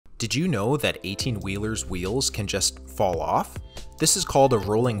Did you know that 18-wheelers' wheels can just fall off? This is called a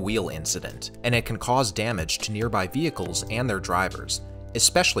rolling wheel incident, and it can cause damage to nearby vehicles and their drivers,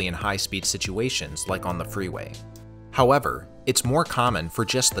 especially in high-speed situations like on the freeway. However, it's more common for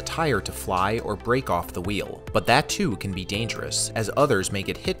just the tire to fly or break off the wheel, but that too can be dangerous, as others may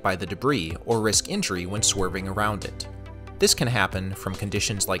get hit by the debris or risk injury when swerving around it. This can happen from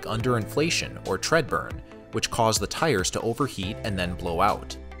conditions like underinflation or tread burn, which cause the tires to overheat and then blow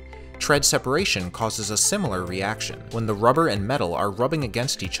out. Tread separation causes a similar reaction, when the rubber and metal are rubbing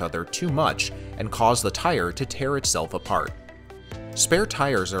against each other too much and cause the tire to tear itself apart. Spare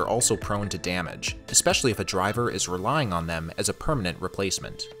tires are also prone to damage, especially if a driver is relying on them as a permanent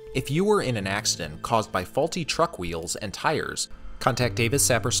replacement. If you were in an accident caused by faulty truck wheels and tires, contact Davis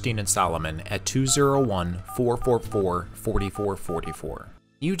Saperstein & Solomon at 201-444-4444.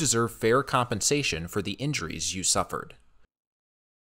 You deserve fair compensation for the injuries you suffered.